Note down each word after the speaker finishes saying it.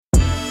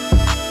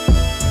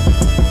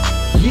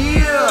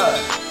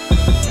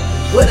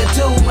What it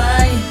do,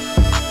 man?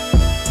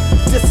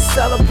 Just a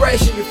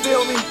celebration, you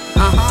feel me?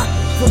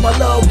 For my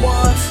loved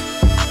ones,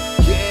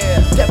 yeah,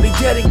 that be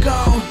dead and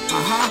gone.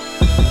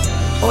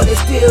 Or they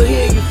still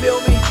here, you feel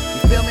me?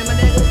 You feel me, my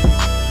nigga?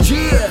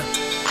 Yeah,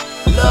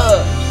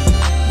 love.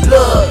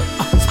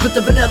 Split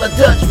the vanilla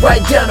Dutch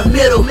right down the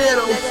middle.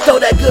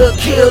 Throw that good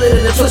kill in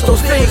and twist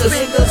those fingers.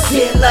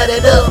 Then light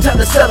it up, time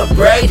to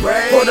celebrate.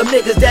 For them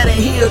niggas that ain't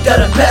here,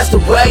 that done passed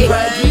away.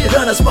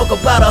 Gonna smoke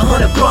about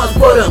 100 blunts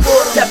for them.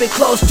 That be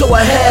close to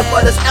a half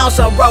of this ounce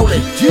I'm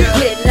rolling.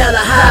 Getting hella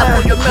high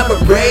for your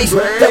memories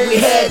that we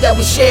had, that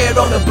we shared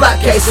on the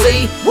block,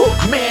 KC.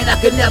 Man, I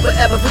could never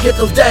ever forget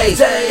those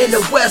days in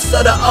the west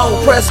of the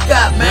old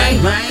Prescott,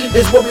 man.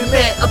 Is where we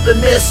met up in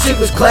Miss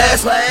Secret's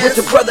class. With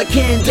your brother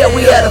Ken, yeah,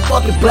 we had a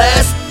fucking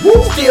blast.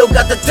 Still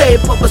got the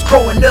tape of us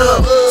growing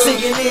up,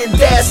 singing and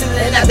dancing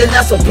and acting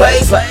out some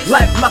place.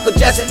 Like Michael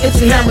Jackson,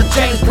 MC Hammer,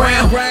 James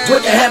Brown.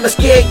 With the hammer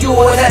scared, you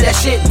always had that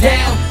shit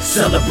down.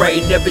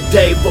 Celebrating every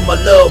day for my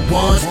loved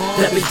ones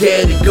that be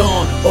dead and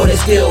gone, or they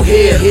still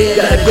here.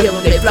 Gotta give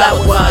them their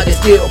flowers while they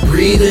still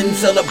breathing.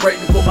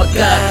 Celebrating for my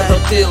God,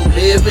 cause I'm still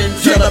living.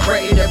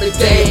 Celebrating every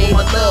day for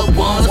my loved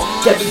ones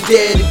that be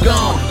dead and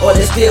gone, or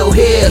they still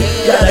here.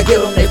 Gotta give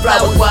them their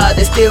flowers while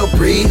they still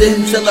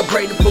breathing.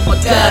 Celebrating for my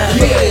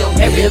God, yeah.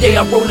 Every day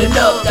I'm rolling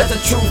up, that's a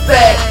true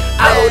fact.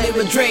 I don't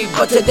even drink,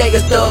 but today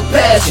is the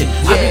passion.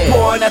 I be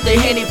pouring out the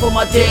Henny for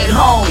my dead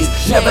homies.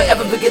 Never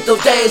ever forget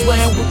those days when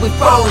we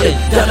rolling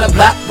down the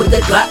block with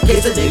that Glock,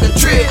 case a nigga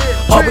trip.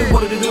 All we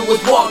wanted to do was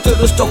walk to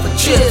the store for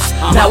chips.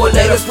 Now we're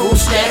later, food,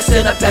 snacks,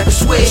 and a pack of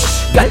Swish.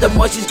 Got the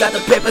munchies, got the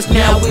peppers,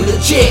 now we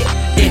legit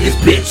in this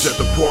bitch. At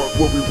the park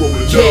where we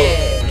rolling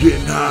up.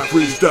 Getting high,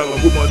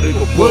 freestyling with my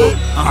nigga Bud.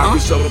 I be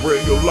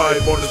celebrating your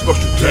life on this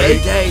special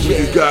day. When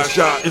you got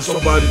shot in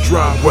somebody's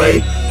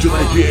driveway, just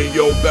to get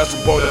your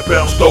basketball that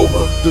bounced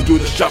over. To do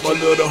the shot, my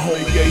little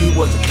homie, yeah, he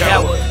was a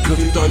coward. Cause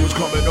he thought he was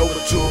coming over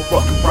to a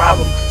fucking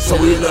problem.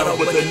 So he let him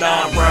with a 9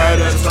 right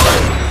at his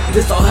time.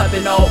 This all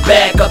happened all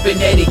back up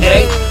in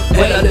 88.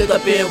 When I lived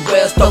up in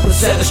West Oakland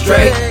Center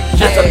Straight.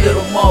 As a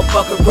little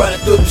motherfucker running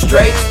through the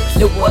streets.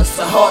 It was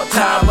a hard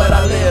time, but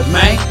I lived,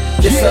 man.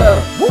 Yes, sir.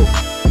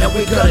 And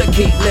we gonna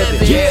keep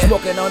living,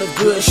 smoking on this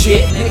good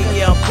shit, nigga,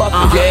 yeah, I'm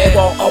fucking,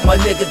 for all my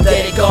niggas that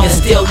ain't gone and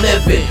still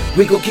living.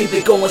 We gon' keep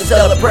it going,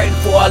 celebrating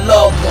for our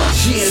loved ones.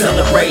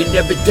 Celebrating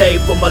every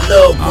day for my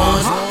loved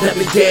ones that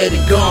be dead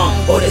and gone,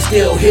 or they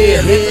still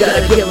here.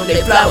 Gotta give them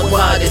their flowers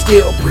while they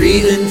still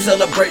breathing.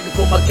 Celebrating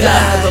for my God,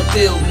 cause I'm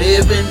still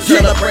living.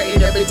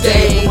 Celebrating every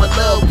day for my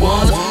loved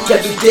ones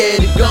that be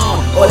dead and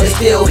gone, or they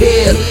still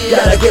here.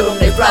 Gotta give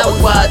them their flowers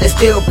while they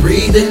still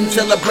breathing.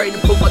 Celebrating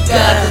for my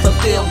God, cause I'm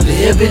still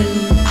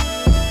living.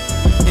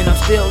 And I'm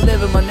still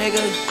living, my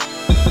nigga.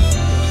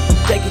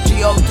 Take it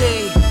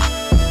G.O.D.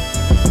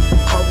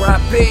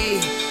 R.I.P.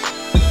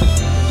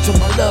 to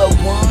my loved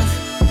ones.